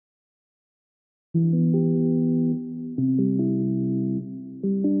She's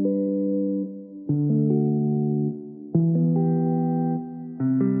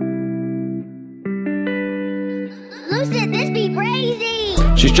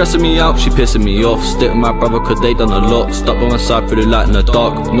stressing me out, she pissing me off. Stick with my brother cause they done a lot. Stuck by my side through the light in the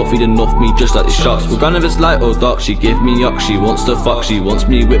dark. Not feeding off me just like the shots. Regardless if it's light or dark, she give me up. She wants to fuck, she wants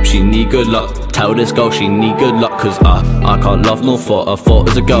me whipped, she need good luck. Tell this girl she need good luck cause I can't love no thought. I thought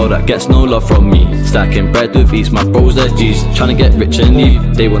is a girl that gets no love from me. Stacking bread with ease, my bros are G's. Trying to get rich and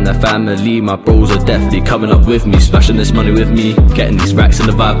leave, they want their family. My bros are definitely coming up with me. Smashing this money with me, getting these racks in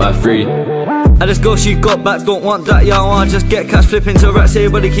the vibe by free. And this girl she got back, don't want that, yeah, I wanna just get cash, flipping to rats.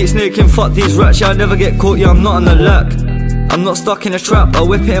 Everybody keeps sneaking, fuck these rats, yeah, I never get caught, yeah, I'm not on the lack. I'm not stuck in a trap, I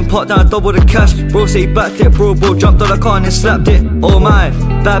whip it and pot down, double the cash. Bro say he backed it, bro jumped on the car and then slapped it. Oh my,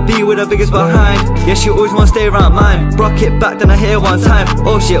 that B with the biggest behind. Yeah, she always wanna stay around mine. Brock it back, then I hear one time.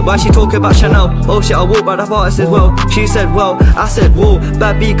 Oh shit, why she talking about Chanel? Oh shit, I walk by the artist as well. She said well, I said whoa.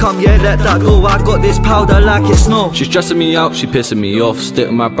 Bad B come, yeah, let that go. I got this powder like it's snow. She's stressing me out, she pissing me off. Stick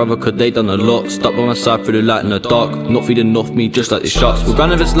with my brother cause they done a lot. Stuck by my side through the light in the dark. Not feeding off me just like the shots.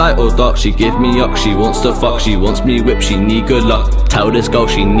 Regardless if it's light or dark, she give me up. She wants to fuck, she wants me whipped, she need good luck. Tell this girl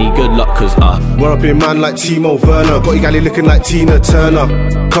she need good luck cause we're up in man like Timo Werner. Got your galley looking like Tina Turner.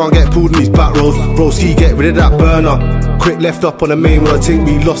 Can't get pulled in these back roads. Broski get rid of that burner. Quick left up on the main road. I think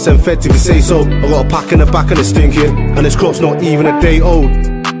we lost and fed if you say so. I got a pack in the back and it's stinking. And this crop's not even a day old.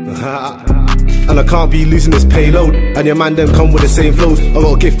 And I can't be losing this payload. And your man them come with the same flows. I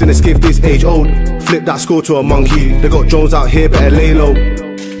got a gift and this gift is age old. Flip that score to a monkey. They got drones out here, better lay low.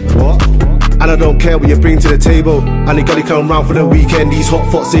 What? And I don't care what you bring to the table. And the gully come round for the weekend. These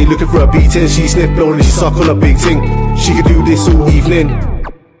hot fots say looking for a beating. She sniff blow and she suck on a big thing. She could do this all evening.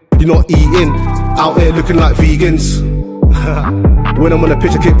 You're not eating, out here looking like vegans. When I'm on a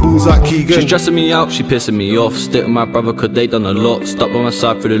pitch I kick balls like Keegan. She's stressing me out, she pissing me off. Stick with my brother cause they done a lot. Stuck by my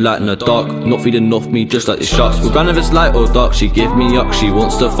side through the light in the dark. Not feeding off me just like the shots. Regardless if it's light or dark, she give me up. She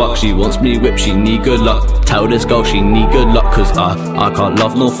wants to fuck, she wants me whipped, she need good luck. Tell this girl she need good luck cause I can't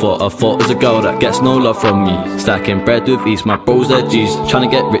love no thought. I thought is a girl that gets no love from me. Stacking bread with ease, my bros are G's. Trying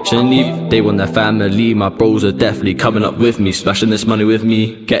to get rich and leave, they want their family. My bros are definitely coming up with me. Smashing this money with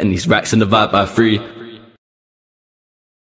me, getting these racks in the vibe by free.